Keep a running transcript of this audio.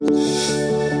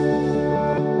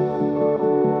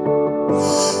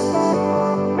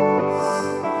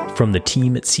From the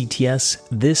team at CTS,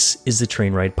 this is the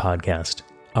Train Right Podcast,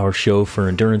 our show for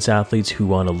endurance athletes who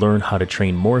want to learn how to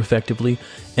train more effectively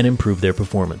and improve their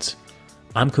performance.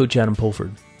 I'm Coach Adam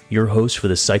Pulford, your host for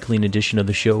the cycling edition of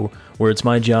the show, where it's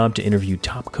my job to interview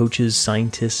top coaches,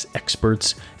 scientists,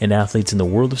 experts, and athletes in the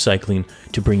world of cycling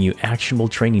to bring you actionable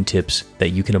training tips that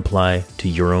you can apply to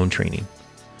your own training.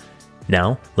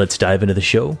 Now, let's dive into the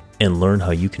show and learn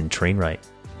how you can train right.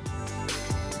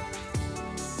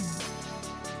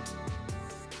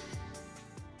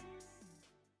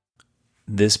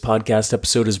 This podcast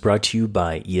episode is brought to you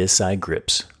by ESI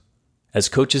Grips. As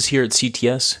coaches here at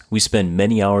CTS, we spend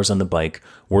many hours on the bike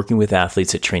working with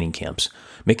athletes at training camps,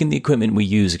 making the equipment we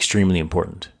use extremely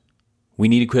important. We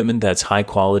need equipment that's high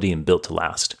quality and built to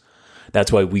last.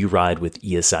 That's why we ride with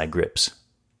ESI Grips.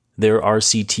 Their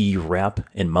RCT wrap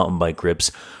and mountain bike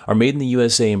grips are made in the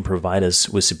USA and provide us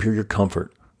with superior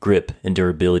comfort, grip, and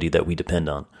durability that we depend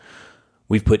on.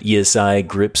 We've put ESI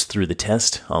grips through the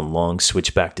test on long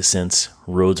switchback descents,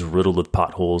 roads riddled with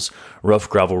potholes, rough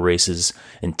gravel races,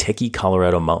 and techie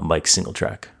Colorado mountain bike single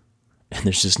track. And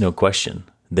there's just no question,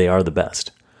 they are the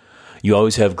best. You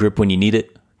always have grip when you need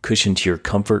it, cushion to your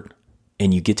comfort,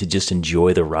 and you get to just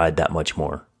enjoy the ride that much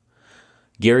more.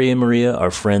 Gary and Maria,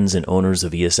 our friends and owners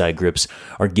of ESI Grips,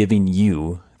 are giving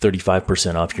you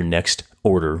 35% off your next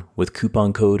order with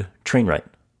coupon code TRAINRIGHT.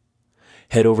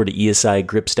 Head over to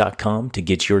esigrips.com to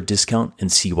get your discount and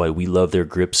see why we love their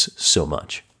grips so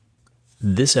much.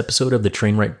 This episode of the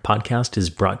Train Right Podcast is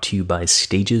brought to you by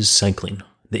Stages Cycling,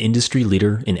 the industry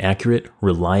leader in accurate,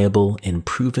 reliable, and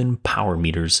proven power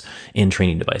meters and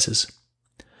training devices.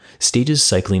 Stages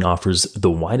Cycling offers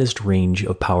the widest range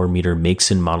of power meter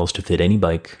makes and models to fit any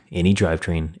bike, any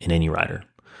drivetrain, and any rider.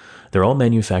 They're all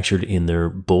manufactured in their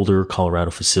Boulder,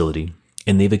 Colorado facility,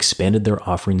 and they've expanded their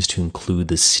offerings to include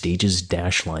the Stages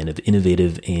Dash line of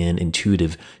innovative and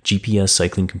intuitive GPS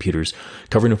cycling computers,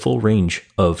 covering a full range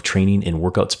of training and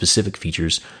workout-specific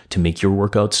features to make your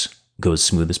workouts go as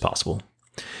smooth as possible.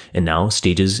 And now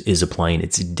Stages is applying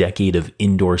its decade of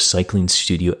indoor cycling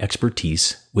studio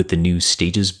expertise with the new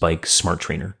Stages Bike Smart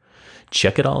Trainer.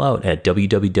 Check it all out at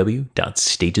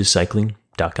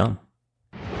www.stagescycling.com.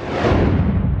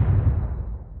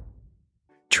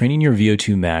 Training your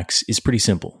VO2 max is pretty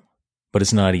simple, but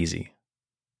it's not easy.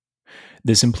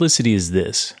 The simplicity is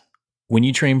this. When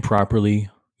you train properly,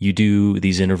 you do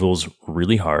these intervals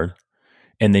really hard,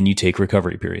 and then you take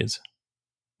recovery periods.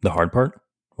 The hard part?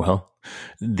 Well,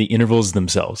 the intervals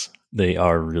themselves, they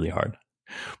are really hard.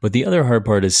 But the other hard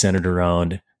part is centered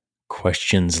around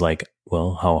questions like,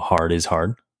 well, how hard is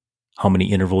hard? How many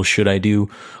intervals should I do?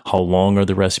 How long are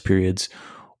the rest periods?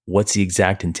 What's the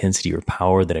exact intensity or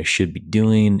power that I should be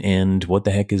doing? And what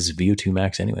the heck is VO2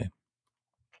 max anyway?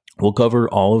 We'll cover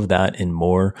all of that and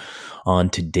more on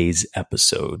today's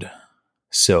episode.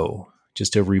 So,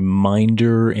 just a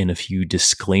reminder and a few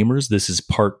disclaimers. This is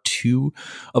part 2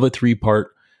 of a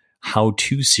 3-part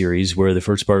how-to series where the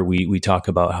first part we talk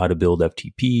about how to build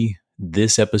FTP.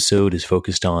 This episode is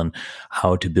focused on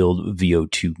how to build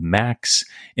VO2 max.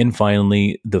 And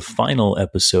finally, the final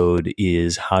episode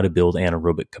is how to build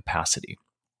anaerobic capacity.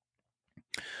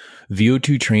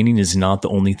 VO2 training is not the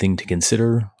only thing to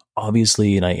consider.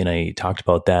 Obviously, and I talked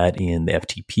about that in the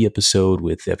FTP episode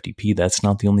with FTP. That's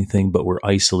not the only thing, but we're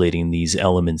isolating these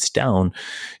elements down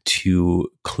to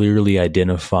clearly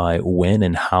identify when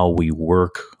and how we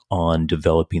work on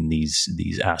developing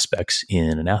these aspects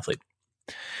in an athlete.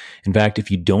 In fact, if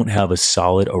you don't have a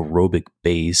solid aerobic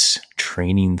base,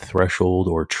 training threshold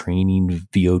or training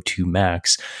VO2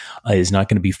 max is not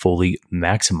going to be fully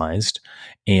maximized.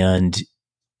 And,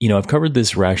 I've covered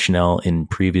this rationale in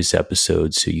previous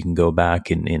episodes, so you can go back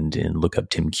and look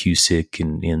up Tim Cusick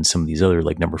and some of these other,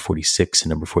 like number 46 and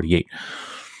number 48.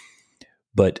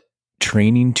 But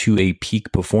training to a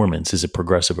peak performance is a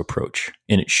progressive approach,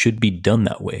 and it should be done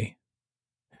that way.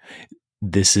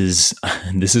 This is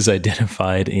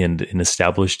identified and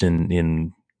established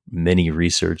in many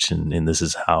research, and this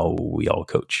is how we all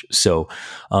coach. So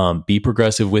be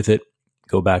progressive with it.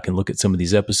 Go back and look at some of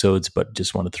these episodes, but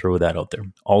just want to throw that out there.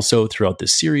 Also, throughout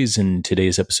this series, in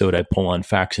today's episode, I pull on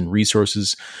facts and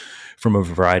resources from a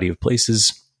variety of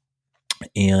places,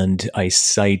 and I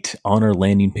cite on our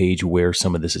landing page where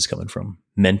some of this is coming from.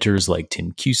 Mentors like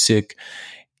Tim Cusick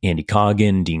Andy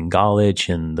Coggin, Dean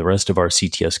Golich, and the rest of our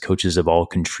CTS coaches have all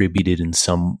contributed in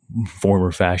some form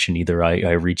or fashion. Either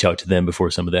I reach out to them before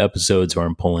some of the episodes, or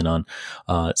I'm pulling on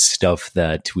stuff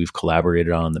that we've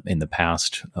collaborated on in the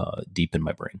past deep in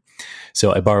my brain.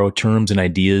 So I borrow terms and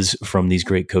ideas from these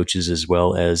great coaches, as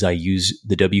well as I use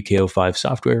the WKO5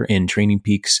 software and Training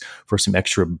Peaks for some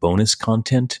extra bonus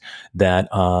content that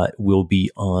will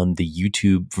be on the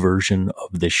YouTube version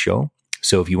of this show.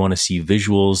 So if you want to see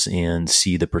visuals and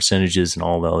see the percentages and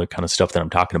all the other kind of stuff that I'm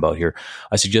talking about here,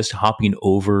 I suggest hopping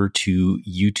over to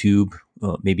YouTube,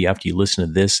 maybe after you listen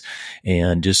to this,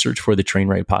 and just search for the Train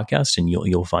Right podcast, and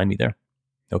you'll find me there.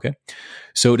 Okay.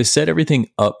 So to set everything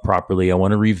up properly, I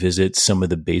want to revisit some of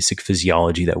the basic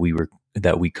physiology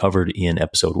that we covered in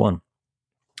episode 1.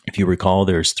 If you recall,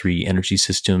 there's 3 energy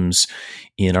systems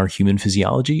in our human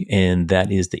physiology, and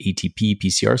that is the ATP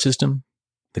PCR system,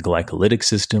 the glycolytic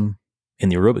system,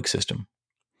 and the aerobic system.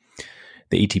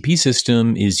 The ATP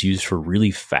system is used for really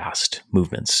fast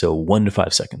movements, so 1 to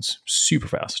 5 seconds, super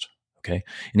fast. Okay,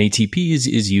 and ATP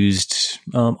is used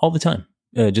all the time,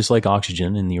 just like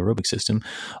oxygen in the aerobic system,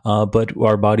 but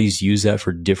our bodies use that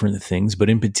for different things, but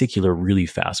in particular, really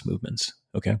fast movements.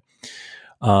 Okay,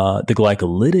 the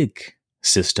glycolytic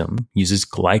system uses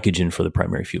glycogen for the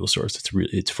primary fuel source.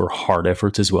 It's for hard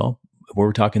efforts as well.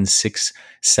 We're talking 6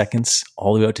 seconds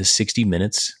all the way out to 60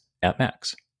 minutes at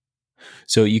max.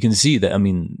 So you can see that, I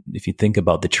mean, if you think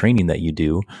about the training that you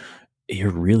do,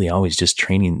 you're really always just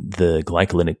training the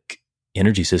glycolytic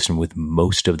energy system with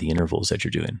most of the intervals that you're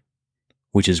doing,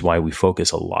 which is why we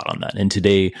focus a lot on that. And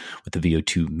today with the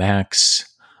VO2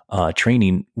 max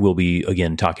training, we'll be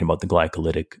again talking about the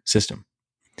glycolytic system.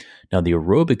 Now, the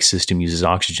aerobic system uses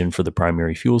oxygen for the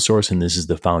primary fuel source, and this is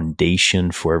the foundation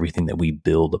for everything that we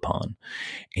build upon.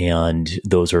 And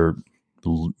those are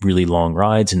really long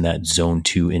rides in that zone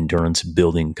 2 endurance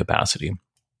building capacity.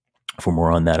 For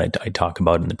more on that, I talk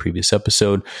about in the previous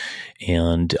episode,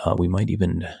 and we might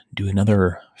even do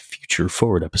another future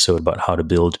forward episode about how to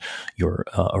build your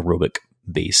aerobic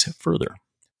base further.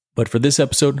 But for this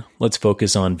episode, let's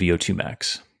focus on VO2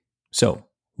 max. So,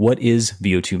 what is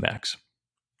VO2 max?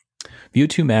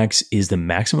 VO2 max is the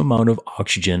maximum amount of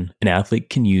oxygen an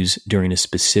athlete can use during a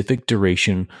specific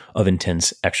duration of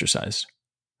intense exercise.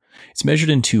 It's measured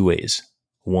in 2 ways.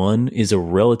 One is a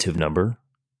relative number,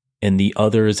 and the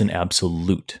other is an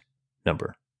absolute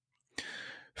number.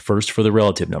 First, for the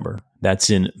relative number, that's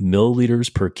in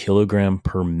milliliters per kilogram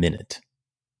per minute.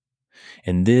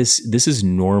 And this is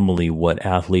normally what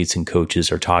athletes and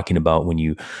coaches are talking about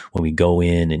when we go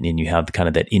in and you have kind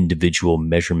of that individual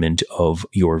measurement of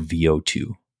your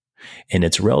VO2. And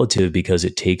it's relative because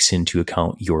it takes into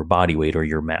account your body weight or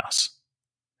your mass.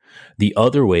 The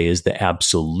other way is the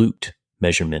absolute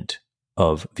measurement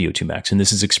of VO2 max, and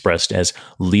this is expressed as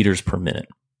liters per minute,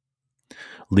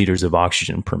 liters of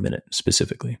oxygen per minute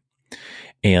specifically.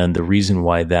 And the reason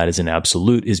why that is an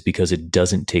absolute is because it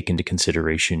doesn't take into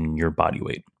consideration your body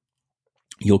weight.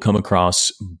 You'll come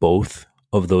across both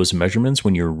of those measurements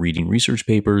when you're reading research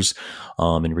papers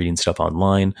and reading stuff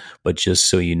online, but just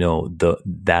so you know,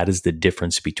 that is the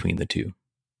difference between the two.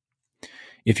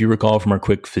 If you recall from our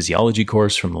quick physiology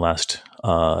course from the last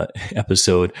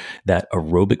episode, that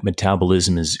aerobic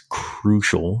metabolism is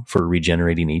crucial for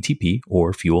regenerating ATP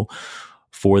or fuel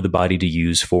for the body to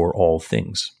use for all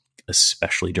things,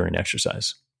 especially during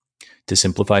exercise. To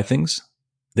simplify things,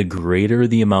 the greater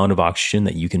the amount of oxygen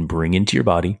that you can bring into your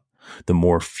body, the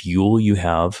more fuel you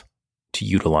have to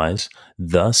utilize,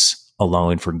 thus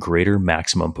allowing for greater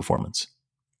maximum performance.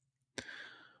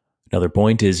 Another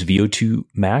point is VO2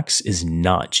 max is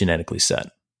not genetically set.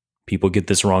 People get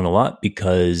this wrong a lot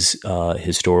because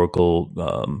historical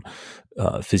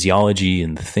physiology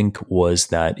and think was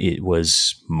that it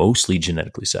was mostly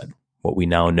genetically set. What we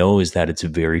now know is that it's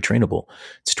very trainable.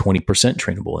 It's 20%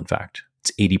 trainable, in fact.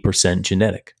 It's 80%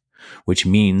 genetic, which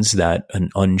means that an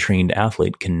untrained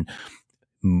athlete can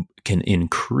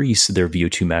increase their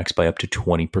VO2 max by up to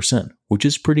 20%, which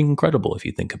is pretty incredible if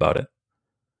you think about it.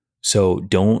 So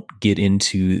don't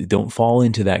fall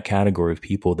into that category of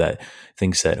people that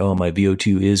thinks that, oh, my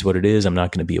VO2 is what it is. I'm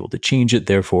not going to be able to change it.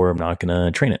 Therefore, I'm not going to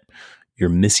train it. You're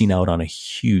missing out on a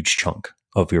huge chunk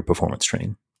of your performance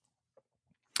training.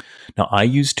 Now, I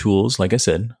use tools, like I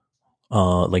said,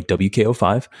 like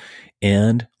WKO5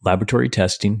 and laboratory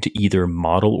testing to either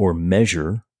model or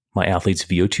measure my athlete's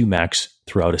VO2 max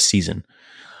throughout a season.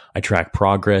 I track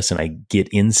progress and I get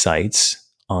insights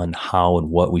on how and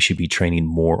what we should be training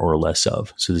more or less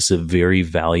of. So this is a very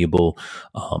valuable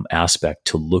aspect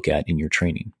to look at in your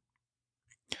training.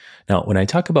 Now, when I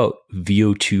talk about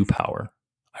VO2 power,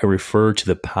 I refer to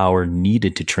the power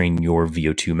needed to train your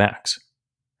VO2 max.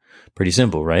 Pretty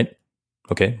simple, right?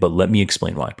 Okay, but let me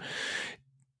explain why.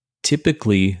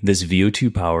 Typically, this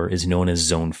VO2 power is known as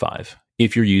zone 5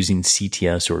 if you're using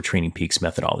CTS or Training Peaks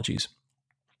methodologies.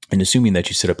 And assuming that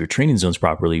you set up your training zones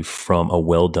properly from a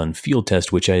well-done field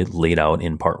test, which I laid out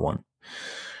in part 1.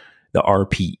 The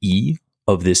RPE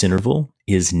of this interval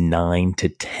is 9 to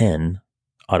 10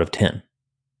 out of 10.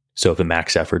 So if a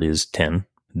max effort is 10,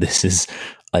 this is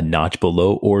a notch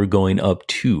below or going up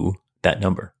to that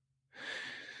number.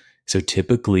 So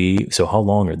how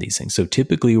long are these things? So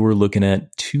typically we're looking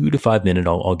at 2 to 5 minutes.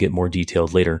 I'll get more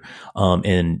detailed later.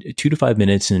 And 2 to 5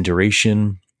 minutes in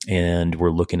duration. And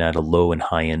we're looking at a low and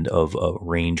high end of a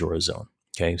range or a zone.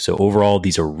 Okay. So overall,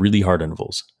 these are really hard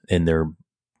intervals, and they're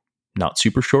not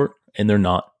super short and they're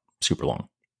not super long.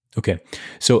 Okay.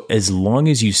 So as long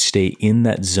as you stay in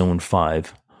that zone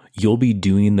 5, you'll be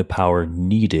doing the power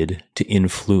needed to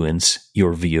influence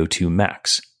your VO2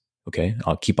 max. Okay.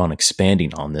 I'll keep on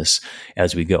expanding on this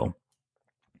as we go.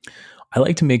 I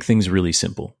like to make things really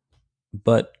simple,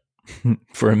 but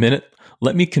for a minute,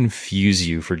 let me confuse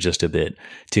you for just a bit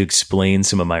to explain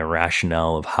some of my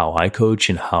rationale of how I coach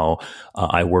and how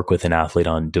I work with an athlete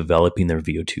on developing their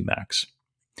VO2 max.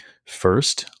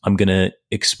 First, I'm going to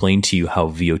explain to you how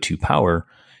VO2 power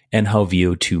and how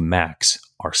VO2 max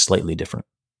are slightly different.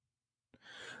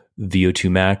 VO2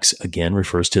 max, again,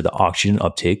 refers to the oxygen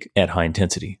uptake at high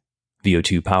intensity.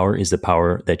 VO2 power is the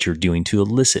power that you're doing to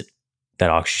elicit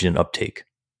that oxygen uptake.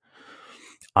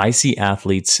 I see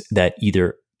athletes that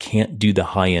either can't do the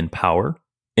high-end power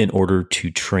in order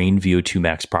to train VO2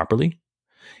 max properly,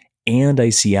 and I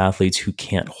see athletes who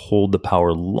can't hold the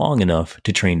power long enough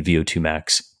to train VO2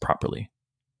 max properly.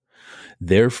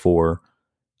 Therefore,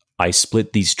 I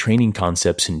split these training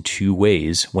concepts in 2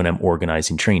 ways when I'm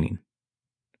organizing training.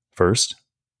 First,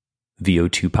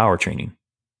 VO2 power training.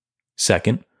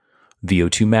 Second,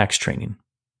 VO2 max training.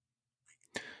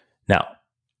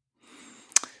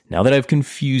 Now that I've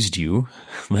confused you,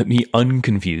 let me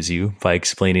unconfuse you by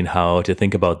explaining how to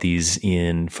think about these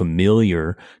in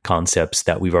familiar concepts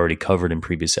that we've already covered in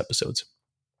previous episodes.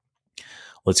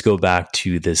 Let's go back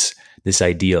to this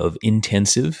idea of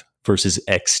intensive versus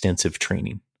extensive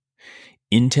training.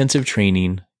 Intensive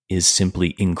training is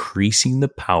simply increasing the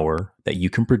power that you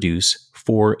can produce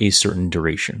for a certain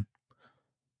duration.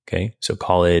 Okay, so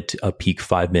call it a peak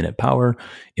 5-minute power.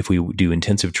 If we do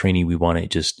intensive training, we want to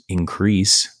just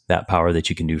increase that power that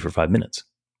you can do for 5 minutes.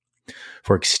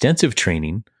 For extensive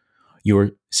training,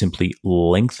 you're simply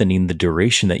lengthening the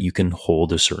duration that you can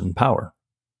hold a certain power.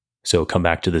 So come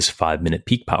back to this 5-minute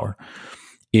peak power.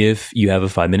 If you have a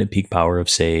 5-minute peak power of,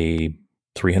 say,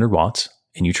 300 watts,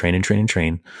 and you train and train and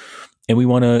train, and we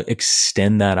want to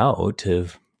extend that out to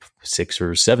 6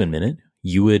 or 7 minutes,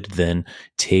 you would then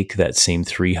take that same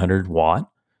 300 watt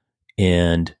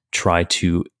and try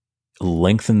to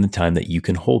lengthen the time that you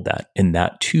can hold that. And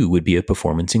that too would be a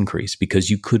performance increase because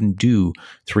you couldn't do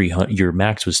 300. Your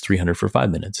max was 300 for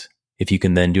 5 minutes. If you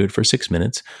can then do it for 6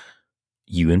 minutes,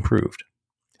 you improved.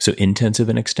 So intensive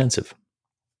and extensive.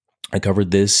 I covered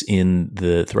this in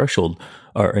the threshold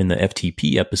or in the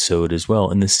FTP episode as well.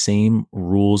 And the same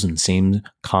rules and same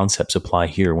concepts apply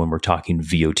here when we're talking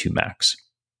VO2 max.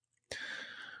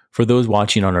 For those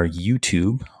watching on our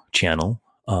YouTube channel,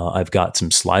 I've got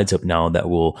some slides up now that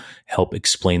will help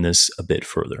explain this a bit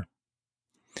further.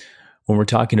 When we're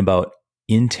talking about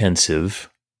intensive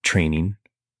training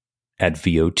at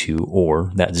VO2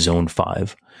 or that zone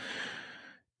 5,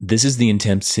 this is the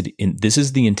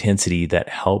intensity that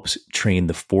helps train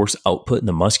the force output in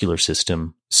the muscular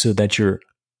system so that you're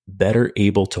better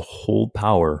able to hold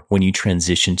power when you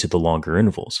transition to the longer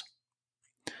intervals.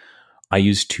 I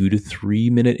use 2 to 3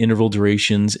 minute interval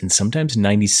durations and sometimes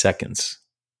 90 seconds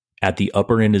at the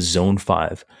upper end of zone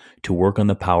 5 to work on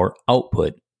the power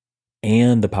output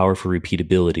and the power for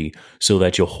repeatability so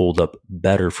that you'll hold up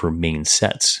better for main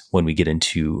sets when we get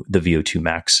into the VO2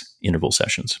 max interval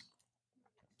sessions.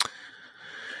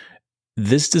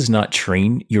 This does not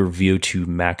train your VO2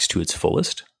 max to its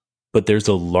fullest, but there's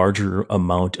a larger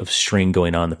amount of strain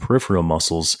going on in the peripheral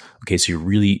muscles. Okay, so you're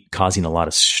really causing a lot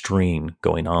of strain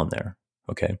going on there.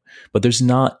 Okay, but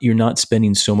you're not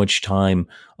spending so much time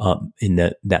in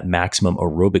that maximum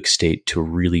aerobic state to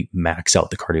really max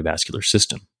out the cardiovascular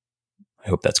system. I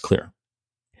hope that's clear.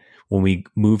 When we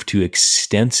move to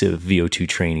extensive VO2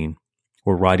 training,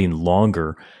 we're riding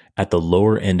longer at the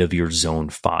lower end of your zone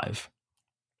 5.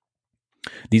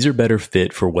 These are better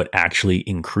fit for what actually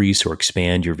increase or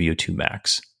expand your VO2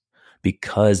 max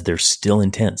because they're still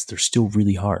intense. They're still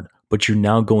really hard, but you're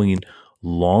now going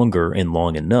longer and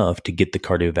long enough to get the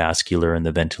cardiovascular and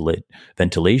the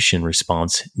ventilation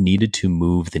response needed to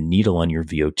move the needle on your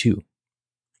VO2.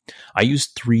 I use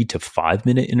 3 to 5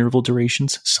 minute interval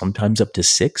durations, sometimes up to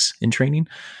 6 in training,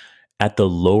 at the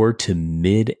lower to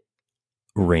mid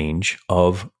range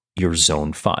of your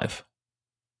zone 5.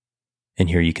 And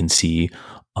here you can see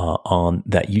on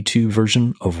that YouTube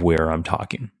version of where I'm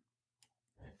talking.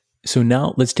 So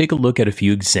now let's take a look at a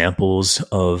few examples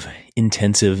of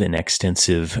intensive and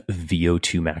extensive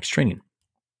VO2 max training.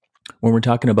 When we're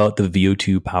talking about the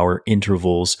VO2 power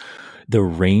intervals, the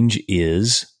range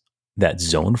is that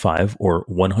zone 5 or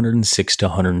 106 to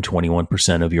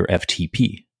 121% of your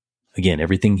FTP. Again,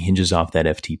 everything hinges off that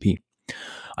FTP.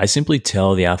 I simply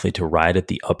tell the athlete to ride at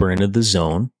the upper end of the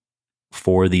zone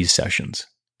for these sessions.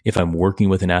 If I'm working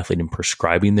with an athlete and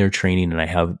prescribing their training and I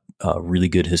have really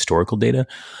good historical data,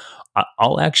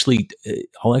 I'll actually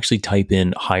type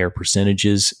in higher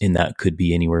percentages, and that could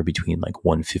be anywhere between like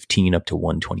 115 up to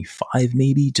 125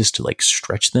 maybe, just to like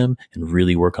stretch them and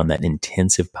really work on that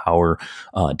intensive power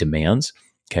demands.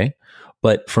 Okay.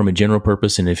 But from a general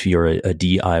purpose, and if you're a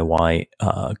DIY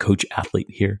coach athlete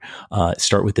here,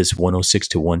 start with this 106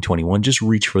 to 121. Just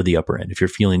reach for the upper end. If you're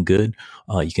feeling good,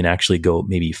 you can actually go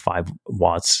maybe 5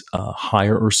 watts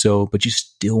higher or so, but you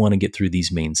still want to get through these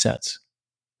main sets.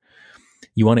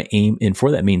 You want to aim, and for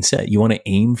that main set, you want to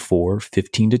aim for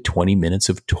 15 to 20 minutes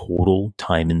of total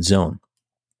time in zone.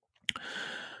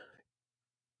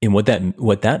 And what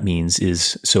that means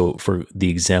is, so for the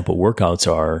example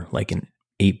workouts are like an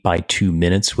 8x2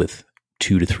 minutes with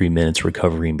 2 to 3 minutes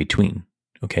recovery in between.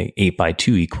 Okay,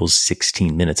 8x2 equals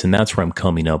 16 minutes, and that's where I'm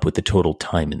coming up with the total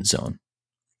time in zone.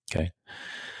 Okay.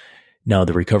 Now,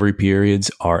 the recovery periods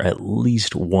are at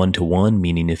least 1-to-1,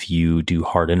 meaning if you do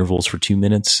hard intervals for 2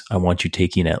 minutes, I want you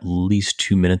taking at least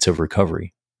 2 minutes of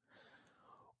recovery.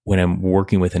 When I'm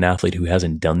working with an athlete who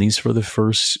hasn't done these for the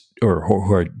first, or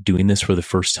who are doing this for the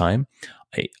first time,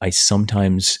 I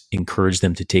sometimes encourage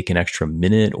them to take an extra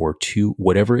minute or 2,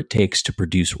 whatever it takes to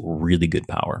produce really good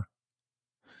power.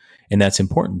 And that's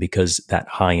important because that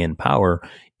high-end power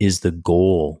is the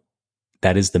goal.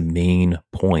 That is the main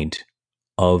point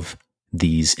of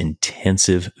these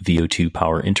intensive VO2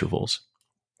 power intervals.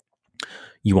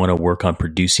 You want to work on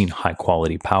producing high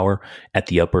quality power at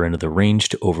the upper end of the range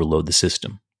to overload the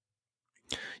system.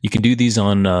 You can do these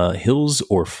on hills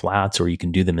or flats, or you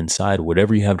can do them inside,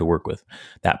 whatever you have to work with.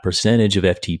 That percentage of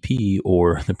FTP,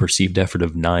 or the perceived effort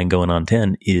of 9 going on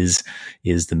 10, is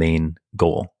the main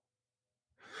goal.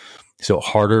 So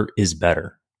harder is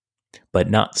better,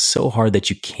 but not so hard that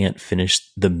you can't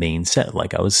finish the main set,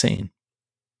 like I was saying.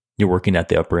 You're working at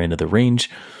the upper end of the range,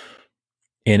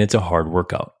 and it's a hard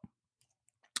workout.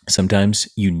 Sometimes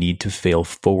you need to fail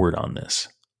forward on this.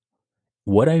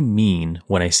 What I mean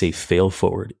when I say fail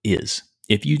forward is,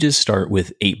 if you just start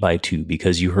with 8x2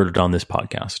 because you heard it on this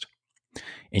podcast,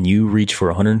 and you reach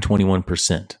for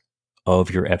 121% of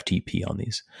your FTP on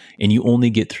these, and you only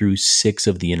get through 6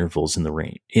 of the intervals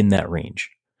in that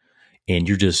range, and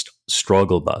you're just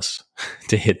struggle bus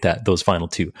to hit those final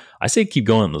 2. I say keep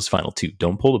going on those final 2.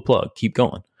 Don't pull the plug. Keep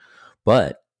going.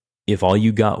 But if all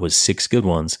you got was 6 good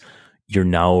ones, you're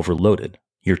now overloaded.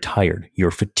 You're tired. You're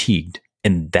fatigued.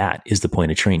 And that is the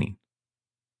point of training.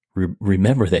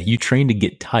 Remember that you train to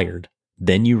get tired,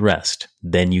 then you rest,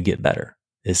 then you get better.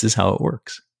 This is how it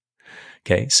works.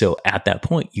 Okay, so at that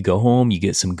point, you go home, you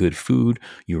get some good food,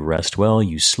 you rest well,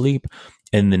 you sleep.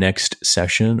 In the next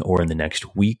session or in the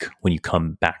next week, when you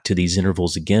come back to these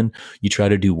intervals again, you try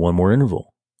to do one more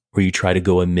interval, or you try to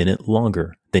go a minute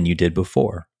longer than you did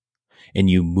before. And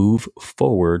you move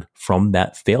forward from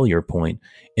that failure point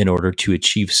in order to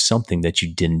achieve something that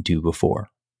you didn't do before.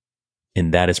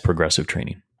 And that is progressive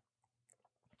training.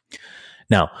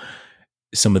 Now,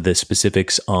 some of the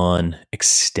specifics on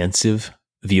extensive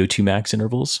VO2 max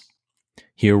intervals.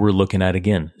 Here we're looking at,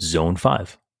 again, zone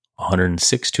 5.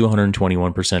 106 to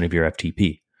 121% of your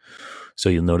FTP. So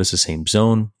you'll notice the same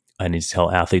zone. I need to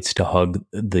tell athletes to hug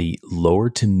the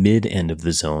lower to mid end of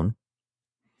the zone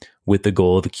with the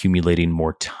goal of accumulating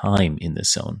more time in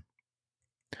this zone.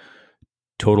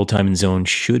 Total time in zone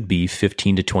should be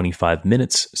 15 to 25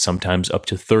 minutes, sometimes up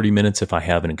to 30 minutes if I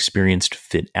have an experienced,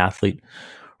 fit athlete.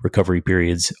 Recovery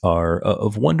periods are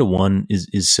of 1-to-1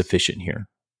 is sufficient here.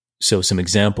 So some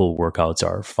example workouts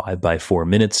are 5x4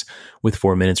 minutes with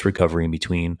 4 minutes recovery in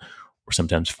between, or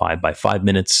sometimes 5x5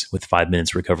 minutes with 5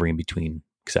 minutes recovery in between,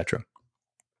 etc.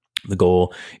 The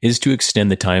goal is to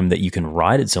extend the time that you can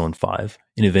ride at zone 5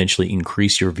 and eventually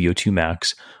increase your VO2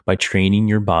 max by training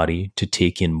your body to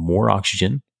take in more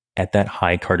oxygen at that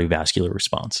high cardiovascular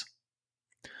response.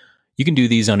 You can do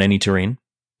these on any terrain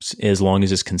as long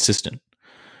as it's consistent.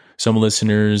 Some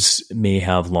listeners may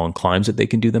have long climbs that they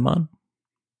can do them on,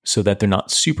 so that they're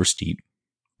not super steep,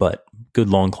 but good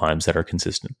long climbs that are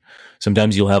consistent.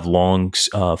 Sometimes you'll have long,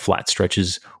 flat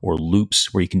stretches or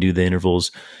loops where you can do the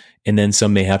intervals. And then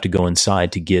some may have to go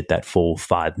inside to get that full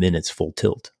 5 minutes, full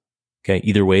tilt. Okay.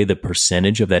 Either way, the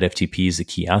percentage of that FTP is the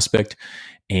key aspect,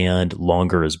 and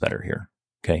longer is better here.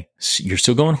 Okay. So you're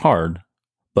still going hard,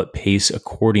 but pace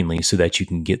accordingly so that you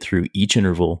can get through each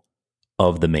interval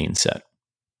of the main set.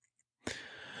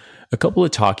 A couple of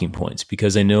talking points,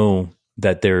 because I know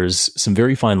that there's some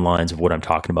very fine lines of what I'm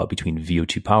talking about between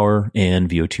VO2 power and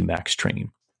VO2 max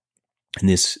training. And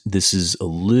this is a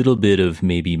little bit of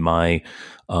maybe my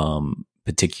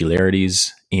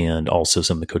particularities and also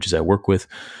some of the coaches I work with.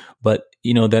 But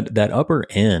that upper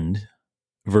end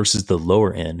versus the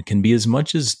lower end can be as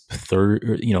much as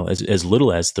 30, as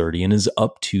little as 30, and is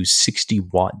up to 60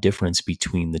 watt difference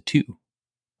between the two.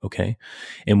 Okay.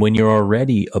 And when you're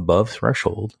already above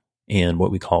threshold and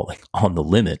what we call like on the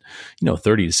limit,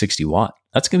 30 to 60 watt,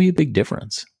 that's going to be a big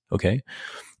difference. Okay.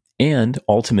 And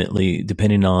ultimately,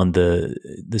 depending on the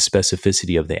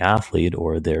specificity of the athlete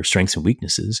or their strengths and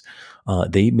weaknesses,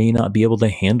 they may not be able to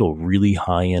handle really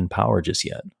high end power just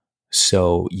yet.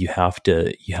 So you have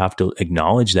to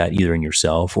acknowledge that either in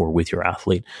yourself or with your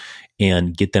athlete,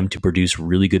 and get them to produce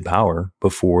really good power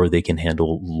before they can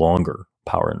handle longer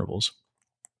power intervals.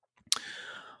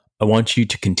 I want you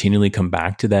to continually come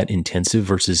back to that intensive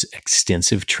versus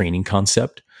extensive training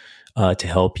concept to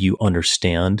help you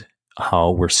understand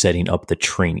how we're setting up the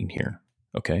training here.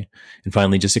 Okay. And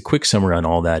finally, just a quick summary on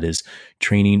all that is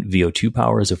training VO2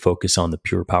 power is a focus on the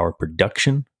pure power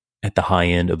production at the high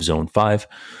end of zone 5.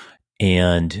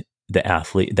 And the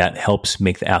athlete, that helps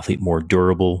make the athlete more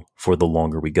durable for the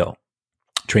longer we go.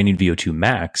 Training VO2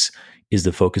 max is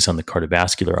the focus on the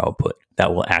cardiovascular output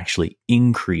that will actually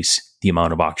increase the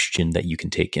amount of oxygen that you can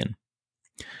take in.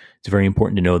 It's very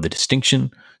important to know the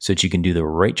distinction so that you can do the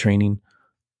right training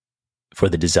for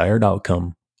the desired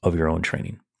outcome of your own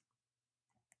training.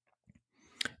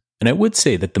 And I would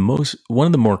say that one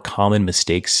of the more common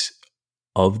mistakes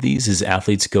of these is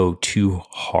athletes go too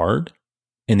hard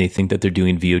and they think that they're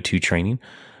doing VO2 training,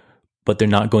 but they're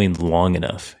not going long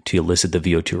enough to elicit the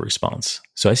VO2 response.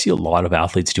 So I see a lot of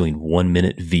athletes doing 1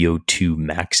 minute VO2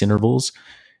 max intervals,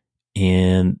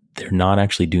 and they're not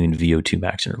actually doing VO2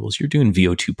 max intervals. You're doing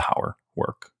VO2 power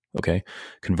work. Okay.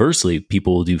 Conversely,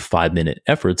 people will do 5 minute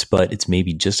efforts, but it's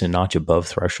maybe just a notch above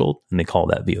threshold, and they call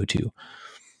that VO2.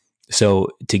 So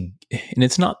and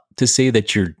it's not to say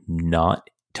that you're not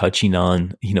touching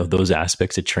on, those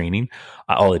aspects of training.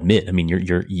 I'll admit,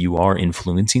 you are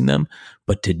influencing them,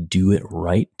 but to do it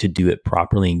right, to do it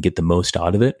properly and get the most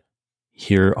out of it,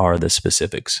 here are the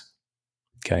specifics.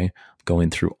 Okay. Going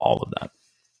through all of that.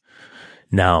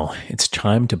 Now it's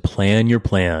time to plan your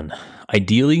plan.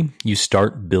 Ideally, you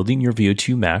start building your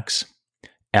VO2 max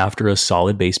after a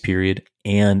solid base period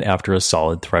and after a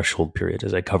solid threshold period,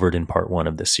 as I covered in part 1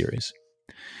 of this series.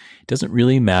 It doesn't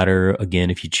really matter, again,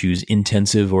 if you choose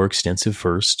intensive or extensive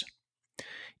first.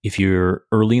 If you're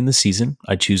early in the season,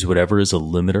 I choose whatever is a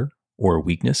limiter or a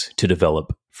weakness to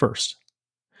develop first.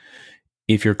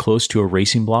 If you're close to a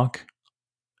racing block,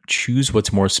 choose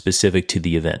what's more specific to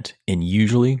the event, and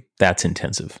usually that's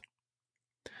intensive.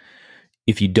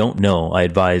 If you don't know, I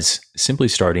advise simply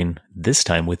starting this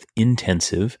time with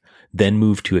intensive, then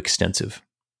move to extensive.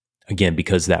 Again,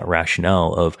 because that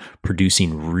rationale of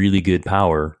producing really good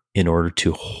power in order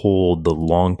to hold the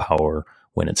long power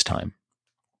when it's time.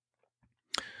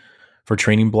 For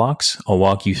training blocks, I'll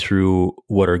walk you through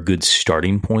what are good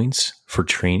starting points for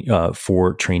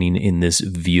training in this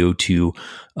VO2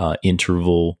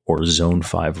 interval or zone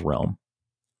 5 realm.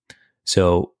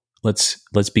 So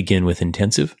let's begin with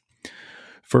intensive.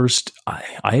 First, I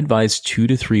advise 2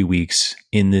 to 3 weeks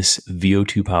in this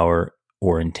VO2 power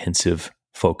or intensive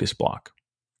focus block.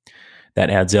 That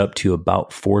adds up to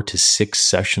about 4 to 6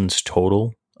 sessions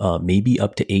total, maybe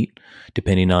up to 8,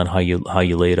 depending on how you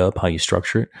lay it up, how you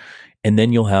structure it. And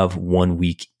then you'll have 1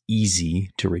 week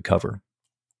easy to recover.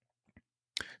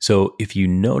 So if you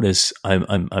notice,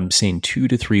 I'm saying 2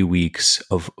 to 3 weeks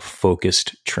of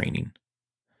focused training.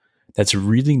 That's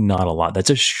really not a lot. That's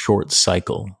a short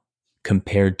cycle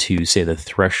compared to, say, the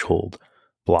threshold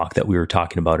block that we were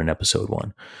talking about in episode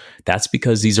 1. That's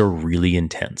because these are really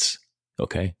intense.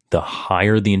 Okay. The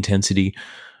higher the intensity,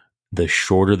 the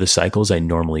shorter the cycles I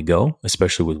normally go,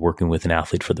 especially with working with an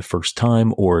athlete for the first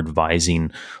time or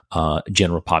advising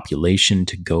general population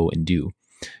to go and do.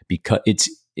 Because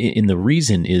the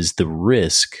reason is the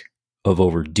risk of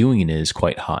overdoing it is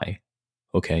quite high.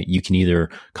 Okay. You can either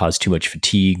cause too much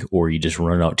fatigue or you just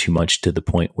run out too much to the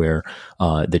point where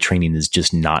the training is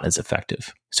just not as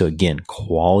effective. So again,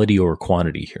 quality over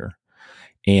quantity here.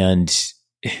 And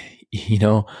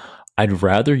I'd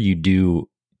rather you do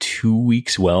 2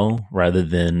 weeks well rather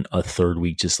than a third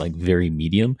week just like very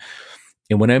medium.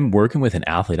 And when I'm working with an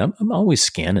athlete, I'm always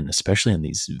scanning, especially on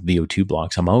these VO2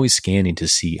 blocks. I'm always scanning to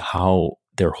see how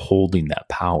they're holding that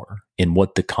power and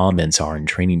what the comments are in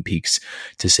Training Peaks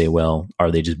to say, well, are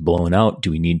they just blowing out?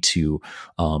 Do we need to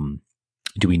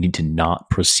not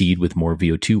proceed with more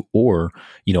VO2, or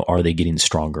are they getting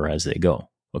stronger as they go?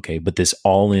 Okay, but this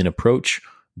all-in approach,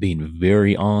 being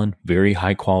very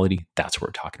high quality, that's what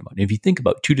we're talking about. And if you think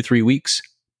about 2 to 3 weeks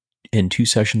and 2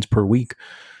 sessions per week,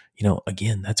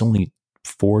 again, that's only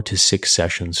 4 to 6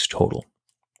 sessions total.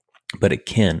 But it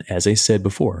can, as I said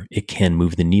before, it can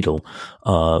move the needle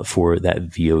for that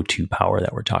VO2 power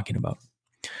that we're talking about.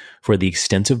 For the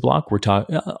extensive block,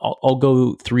 I'll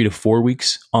go 3 to 4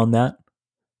 weeks on that.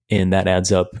 And that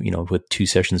adds up, with 2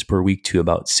 sessions per week to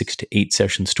about 6 to 8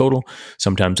 sessions total,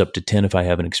 sometimes up to 10 if I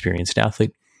have an experienced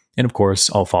athlete. And of course,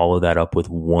 I'll follow that up with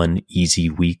 1 easy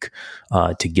week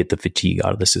to get the fatigue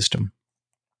out of the system.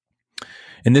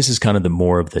 And this is kind of the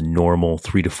more of the normal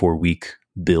 3 to 4 week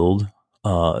build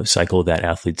cycle that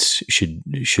athletes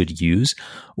should use,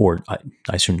 or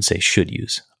I shouldn't say should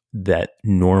use, that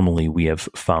normally we have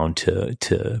found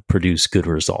to produce good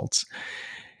results.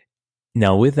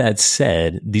 Now, with that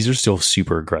said, these are still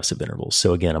super aggressive intervals.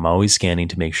 So again, I'm always scanning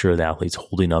to make sure the athlete's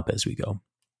holding up as we go.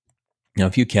 Now,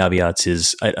 a few caveats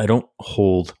is I don't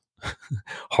hold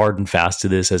hard and fast to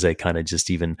this, as I kind of just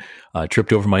even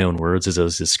tripped over my own words as I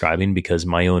was describing, because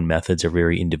my own methods are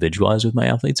very individualized with my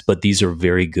athletes, but these are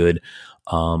very good.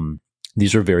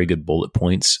 These are very good bullet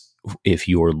points if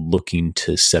you're looking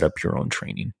to set up your own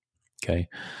training. Okay.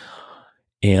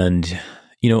 And,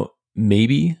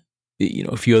 maybe,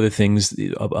 a few other things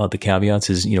about the caveats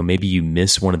is, maybe you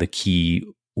miss one of the key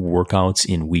workouts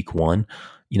in week 1.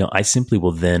 I simply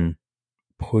will then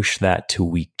push that to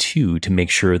week 2 to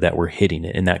make sure that we're hitting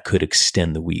it, and that could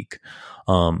extend the week.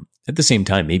 At the same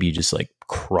time, maybe you just like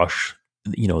crush,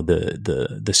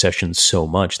 the sessions so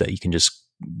much that you can just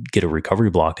get a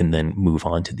recovery block and then move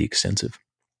on to the extensive.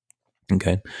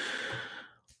 Okay.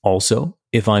 Also,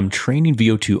 if I'm training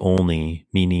VO2 only,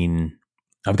 meaning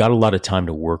I've got a lot of time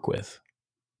to work with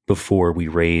before we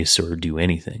race or do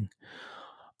anything,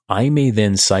 I may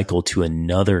then cycle to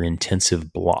another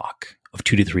intensive block of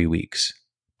 2 to 3 weeks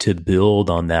to build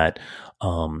on that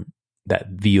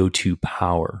VO2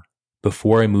 power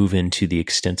before I move into the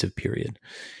extensive period.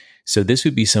 So this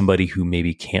would be somebody who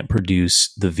maybe can't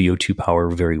produce the VO2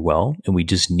 power very well, and we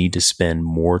just need to spend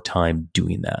more time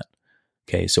doing that.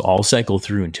 Okay, so I'll cycle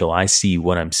through until I see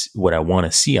what I want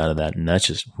to see out of that, and that's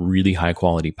just really high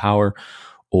quality power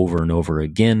over and over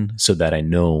again, so that I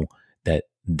know that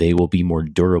they will be more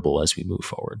durable as we move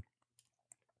forward.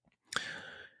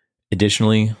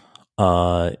 Additionally,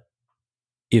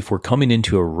 if we're coming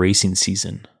into a racing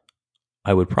season,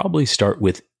 I would probably start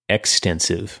with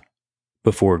extensive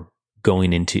before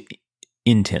going into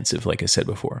intensive, like I said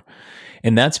before.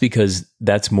 And that's because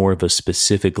that's more of a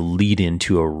specific lead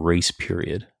into a race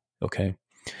period. Okay.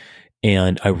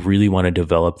 And I really want to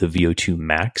develop the VO2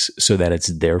 max so that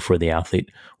it's there for the athlete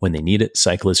when they need it.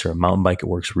 Cyclists or a mountain bike, it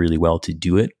works really well to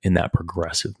do it in that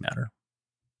progressive manner.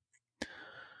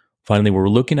 Finally, we're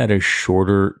looking at a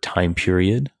shorter time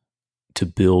period to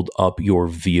build up your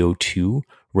VO2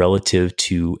 relative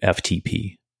to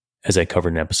FTP, as I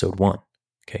covered in episode 1.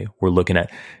 Okay, we're looking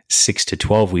at 6 to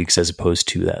 12 weeks as opposed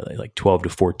to that like 12 to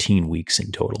 14 weeks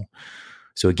in total.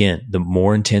 So again, the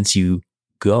more intense you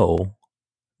go,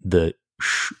 the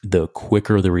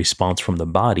quicker the response from the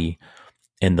body,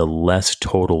 and the less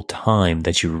total time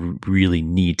that you really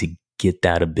need to get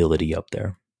that ability up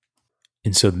there.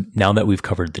 And so now that we've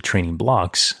covered the training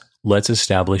blocks, let's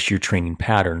establish your training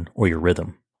pattern or your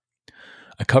rhythm.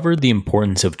 I covered the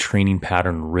importance of training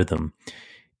pattern rhythm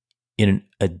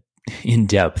in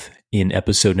depth in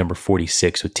episode number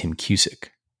 46 with Tim Cusick.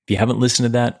 If you haven't listened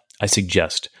to that, I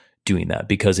suggest doing that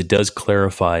because it does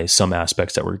clarify some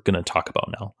aspects that we're going to talk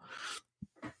about now.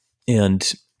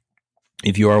 And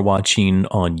if you are watching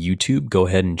on YouTube, go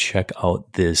ahead and check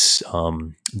out these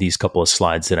couple of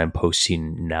slides that I'm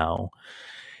posting now,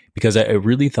 because I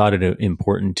really thought it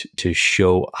important to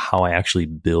show how I actually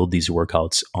build these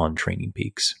workouts on Training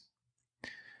Peaks.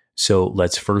 So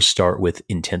let's first start with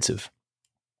intensive.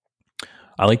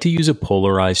 I like to use a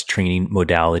polarized training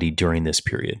modality during this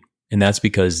period, and that's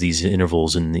because these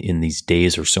intervals in these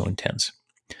days are so intense.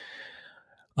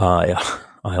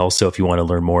 I also, if you want to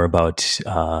learn more about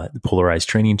the polarized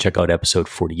training, check out episode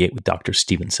 48 with Dr.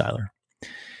 Steven Seiler.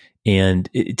 And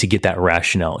to get that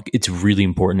rationale, it's really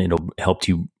important. It'll help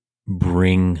you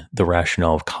bring the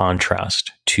rationale of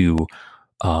contrast to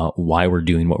why we're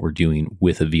doing what we're doing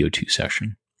with a VO2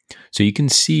 session. So you can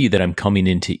see that I'm coming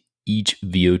into each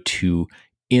VO2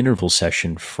 interval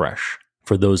session fresh.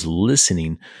 For those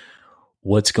listening,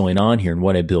 what's going on here and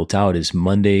what I built out is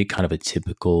Monday, kind of a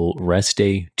typical rest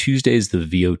day. Tuesday is the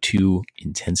VO2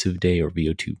 intensive day or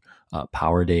VO2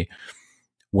 power day.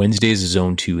 Wednesday is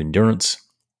zone 2 endurance.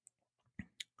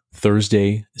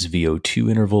 Thursday is VO2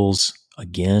 intervals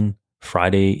again.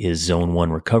 Friday is zone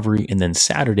 1 recovery. And then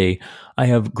Saturday, I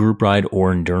have group ride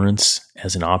or endurance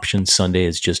as an option. Sunday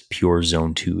is just pure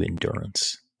zone 2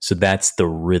 endurance. So that's the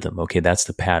rhythm. Okay, that's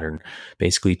the pattern.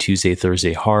 Basically, Tuesday,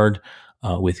 Thursday, hard,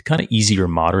 with kind of easy or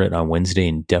moderate on Wednesday,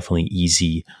 and definitely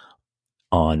easy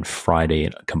on Friday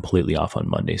and completely off on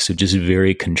Monday. So just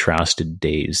very contrasted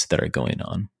days that are going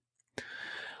on.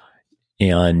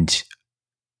 And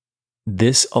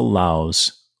this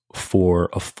allows for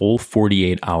a full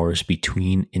 48 hours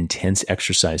between intense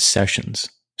exercise sessions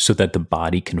so that the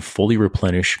body can fully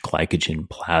replenish glycogen,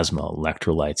 plasma,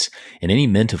 electrolytes, and any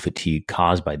mental fatigue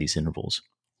caused by these intervals.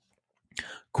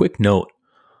 Quick note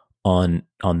on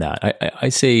that. I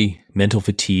say mental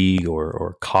fatigue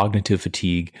or cognitive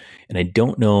fatigue, and I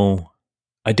don't know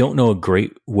a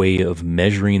great way of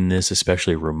measuring this,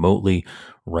 especially remotely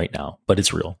right now, but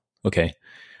it's real. Okay.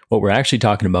 What we're actually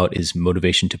talking about is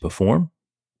motivation to perform,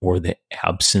 or the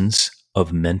absence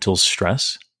of mental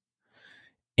stress.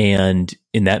 And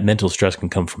in that, mental stress can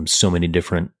come from so many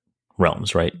different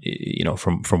realms, right? You know,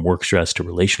 from work stress to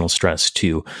relational stress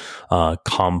to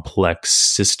complex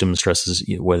system stresses,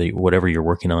 whatever you're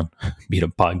working on, be it a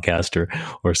podcast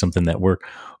or something that work.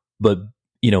 But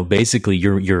you know, basically,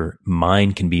 your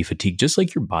mind can be fatigued, just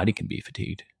like your body can be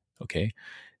fatigued. Okay,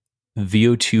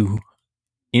 VO2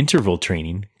 interval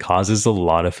training causes a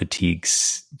lot of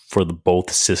fatigues for both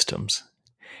systems.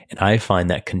 And I find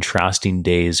that contrasting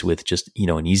days with just, you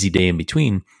know, an easy day in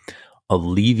between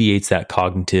alleviates that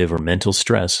cognitive or mental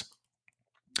stress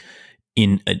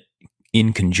in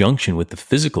conjunction with the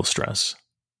physical stress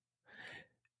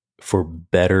for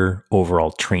better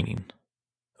overall training.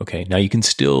 Okay, now you can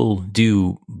still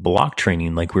do block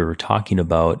training like we were talking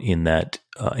about in that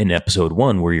in episode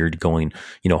 1, where you're going,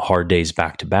 you know, hard days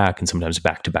back to back and sometimes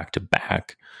back to back to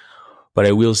back. But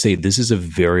I will say this is a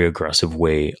very aggressive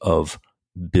way of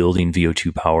building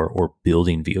VO2 power or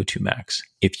building VO2 max.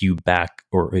 If you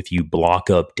block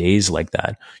up days like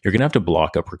that, you're going to have to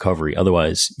block up recovery.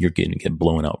 Otherwise, you're going to get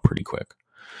blown out pretty quick.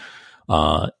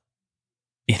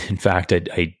 In fact,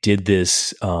 I did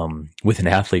this with an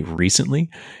athlete recently,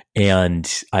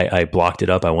 and I blocked it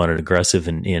up. I wanted aggressive,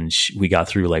 and we got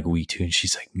through like week 2, and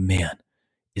she's like, "Man,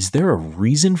 is there a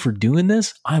reason for doing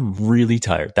this? I'm really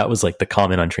tired." That was like the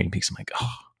comment on Training Peaks. I'm like,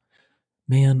 "Oh,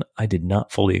 man, I did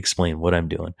not fully explain what I'm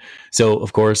doing." So,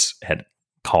 of course, I had to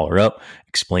call her up,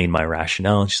 explain my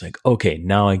rationale, and she's like, "Okay,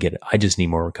 now I get it. I just need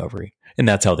more recovery." And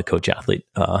that's how the coach-athlete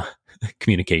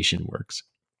communication works.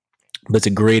 But it's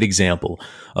a great example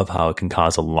of how it can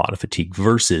cause a lot of fatigue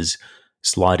versus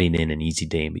slotting in an easy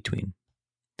day in between.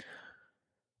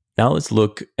 Now let's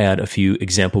look at a few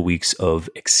example weeks of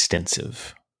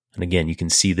extensive. And again, you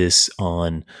can see this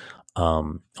on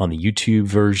the YouTube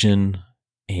version,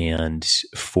 and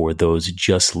for those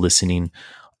just listening,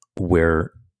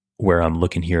 where I'm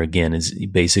looking here again is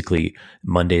basically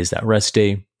Monday is that rest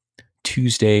day,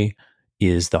 Tuesday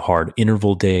is the hard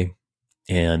interval day.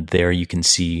 And there you can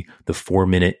see the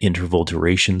 4-minute interval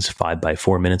durations, 5 by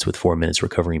 4 minutes with 4 minutes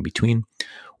recovery in between.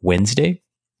 Wednesday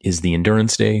is the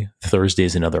endurance day. Thursday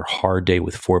is another hard day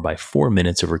with 4 by 4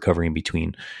 minutes of recovery in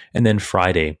between. And then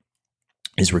Friday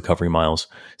is recovery miles.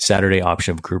 Saturday,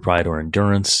 option of group ride or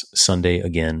endurance. Sunday,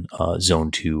 again,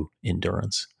 zone 2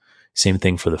 endurance. Same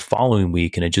thing for the following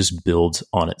week, and it just builds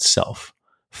on itself.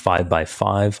 5 by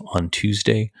 5 on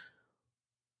Tuesday,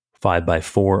 5 by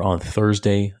 4 on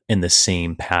Thursday, and the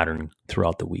same pattern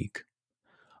throughout the week.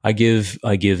 I give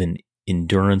an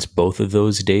endurance both of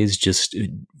those days just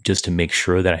to make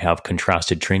sure that I have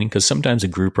contrasted training, because sometimes a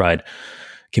group ride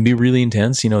can be really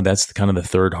intense. You know, that's kind of the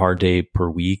third hard day per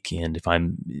week. And if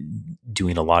I'm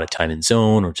doing a lot of time in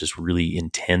zone or just really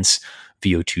intense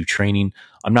VO2 training,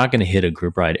 I'm not going to hit a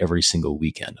group ride every single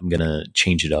weekend. I'm going to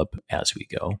change it up as we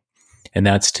go. And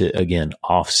that's to, again,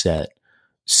 offset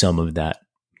some of that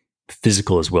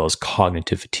physical as well as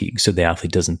cognitive fatigue, so the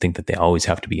athlete doesn't think that they always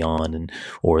have to be on,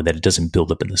 or that it doesn't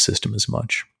build up in the system as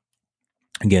much.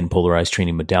 Again, polarized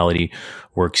training modality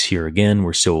works here. Again,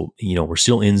 we're still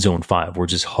in zone 5. We're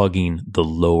just hugging the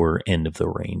lower end of the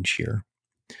range here.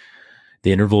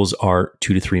 The intervals are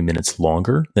 2 to 3 minutes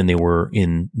longer than they were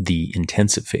in the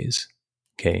intensive phase.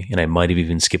 Okay, and I might have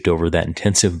even skipped over that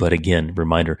intensive, but again,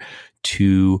 reminder: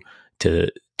 2 to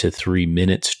 3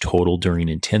 minutes total during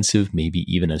intensive, maybe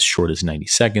even as short as 90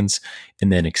 seconds.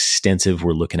 And then extensive,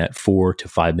 we're looking at 4 to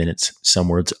 5 minutes,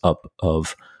 somewhere it's up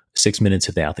of 6 minutes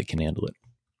if the athlete can handle it.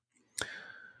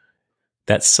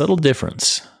 That subtle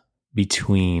difference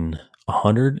between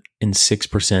 106%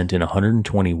 and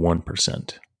 121%.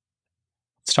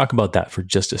 Let's talk about that for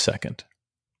just a second.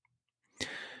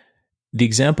 The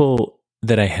example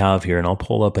that I have here, and I'll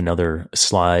pull up another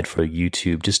slide for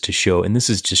YouTube just to show, and this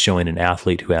is just showing an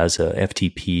athlete who has a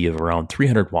FTP of around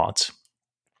 300 watts.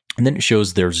 And then it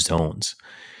shows their zones.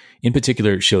 In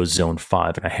particular, it shows zone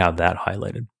 5, and I have that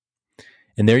highlighted.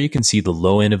 And there you can see the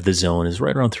low end of the zone is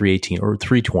right around 318 or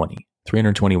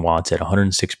 320 watts at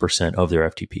 106% of their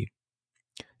FTP.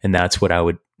 And that's what I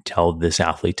would tell this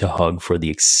athlete to hug for the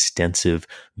extensive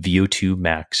VO2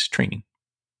 max training.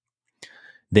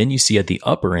 Then you see at the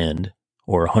upper end,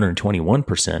 or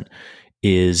 121%,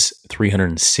 is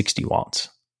 360 watts.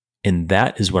 And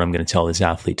that is what I'm going to tell this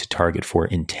athlete to target for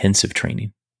intensive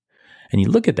training. And you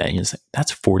look at that and you say,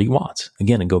 that's 40 watts.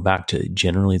 Again, and go back to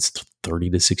generally it's 30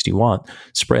 to 60 watt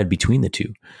spread between the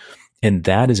two. And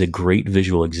that is a great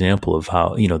visual example of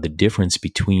how, the difference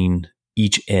between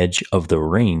each edge of the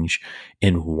range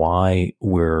and why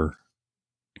we're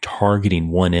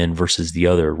targeting one end versus the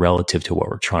other relative to what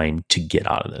we're trying to get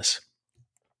out of this.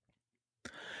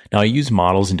 Now, I use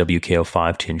models in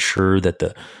WKO5 to ensure that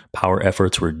the power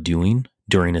efforts we're doing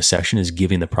during a session is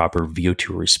giving the proper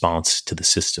VO2 response to the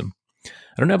system. I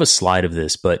don't have a slide of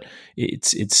this, but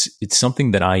it's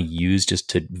something that I use just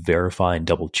to verify and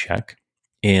double check.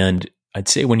 And I'd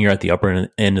say when you're at the upper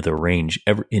end of the range,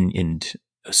 in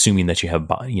assuming that you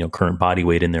have current body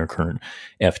weight in there, current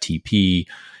FTP,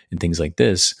 and things like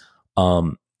this,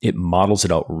 it models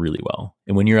it out really well.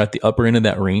 And when you're at the upper end of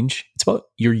that range, it's about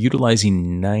you're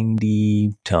utilizing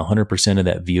 90 to 100% of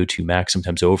that VO2 max,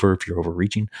 sometimes over if you're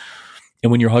overreaching.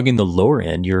 And when you're hugging the lower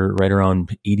end, you're right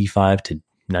around 85 to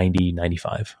 90,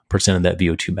 95% of that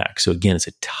VO2 max. So again, it's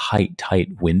a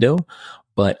tight window,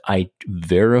 but I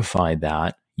verify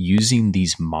that using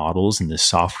these models and this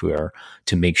software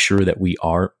to make sure that we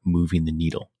are moving the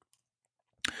needle.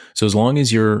 So as long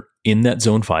as you're in that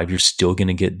zone 5, you're still going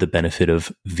to get the benefit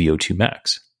of VO2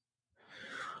 max.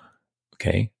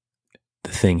 Okay.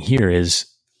 The thing here is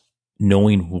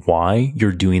knowing why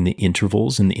you're doing the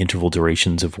intervals and the interval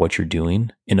durations of what you're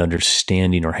doing, and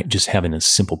understanding or just having a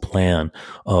simple plan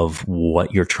of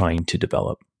what you're trying to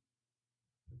develop.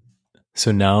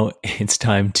 So now it's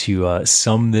time to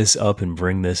sum this up and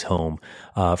bring this home.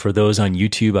 For those on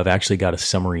YouTube, I've actually got a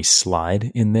summary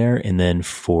slide in there. And then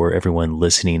for everyone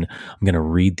listening, I'm going to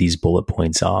read these bullet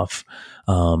points off.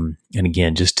 And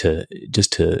again, just to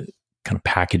kind of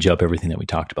package up everything that we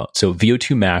talked about. So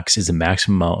VO2 max is the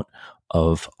maximum amount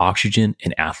of oxygen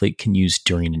an athlete can use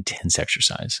during intense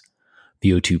exercise.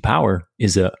 VO2 power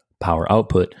is a power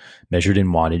output measured in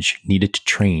wattage needed to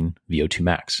train VO2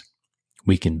 max.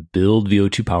 We can build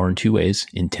VO2 power in two ways,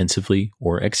 intensively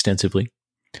or extensively.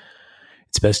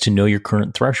 It's best to know your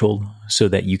current threshold so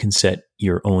that you can set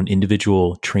your own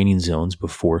individual training zones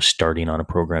before starting on a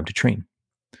program to train.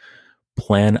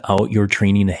 Plan out your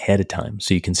training ahead of time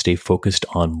so you can stay focused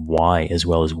on why as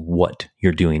well as what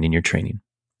you're doing in your training.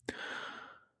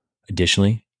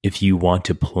 Additionally, if you want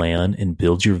to plan and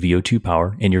build your VO2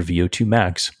 power and your VO2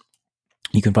 max,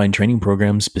 you can find training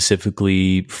programs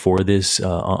specifically for this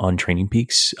on Training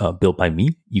Peaks built by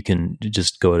me. You can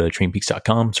just go to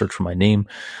trainingpeaks.com, search for my name.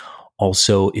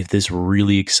 Also, if this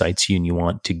really excites you and you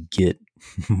want to get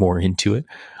more into it,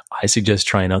 I suggest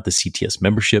trying out the CTS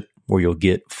membership, where you'll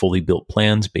get fully built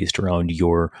plans based around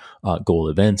your goal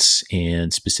events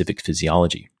and specific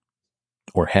physiology.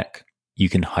 Or heck, you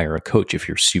can hire a coach if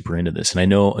you're super into this. And I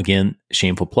know, again,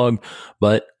 shameful plug,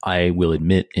 but I will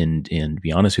admit and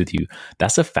be honest with you,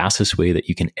 that's the fastest way that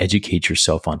you can educate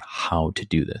yourself on how to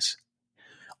do this.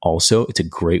 Also, it's a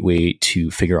great way to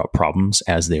figure out problems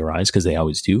as they arise, because they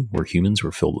always do. We're humans,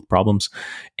 we're filled with problems,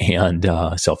 and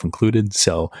self-included.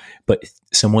 But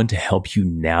someone to help you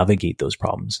navigate those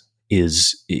problems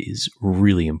is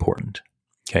really important,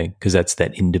 okay? Because that's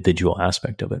that individual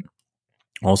aspect of it.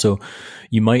 Also,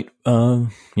 you might,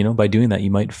 by doing that, you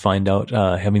might find out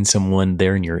having someone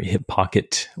there in your hip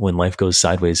pocket when life goes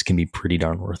sideways can be pretty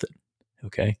darn worth it.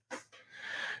 Okay.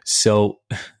 So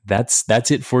that's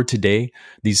it for today.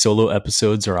 These solo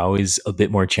episodes are always a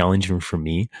bit more challenging for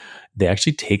me. They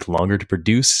actually take longer to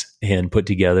produce and put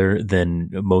together than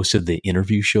most of the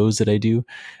interview shows that I do.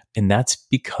 And that's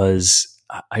because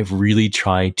I've really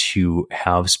tried to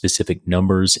have specific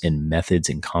numbers and methods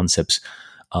and concepts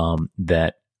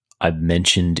that I've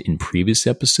mentioned in previous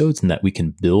episodes and that we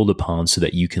can build upon so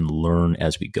that you can learn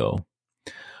as we go.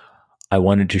 I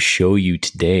wanted to show you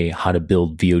today how to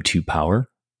build VO2 power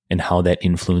and how that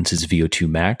influences VO2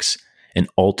 max, and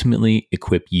ultimately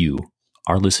equip you,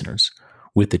 our listeners,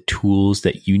 with the tools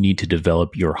that you need to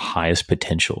develop your highest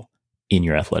potential in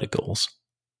your athletic goals.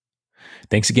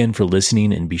 Thanks again for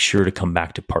listening, and be sure to come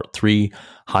back to part 3,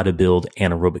 how to build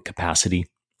anaerobic capacity.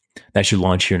 That should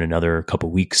launch here in another couple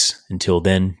weeks. Until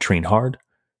then, train hard,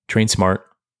 train smart,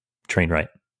 train right.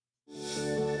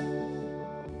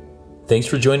 Thanks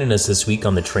for joining us this week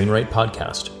on the Train Right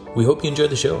podcast. We hope you enjoyed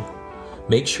the show.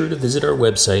 Make sure to visit our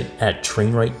website at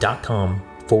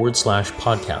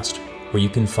trainright.com/podcast, where you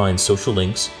can find social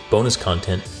links, bonus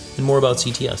content, and more about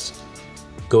CTS.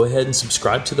 Go ahead and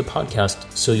subscribe to the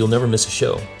podcast so you'll never miss a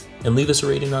show, and leave us a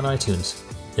rating on iTunes.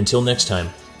 Until next time,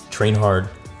 train hard,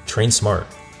 train smart,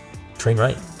 train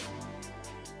right.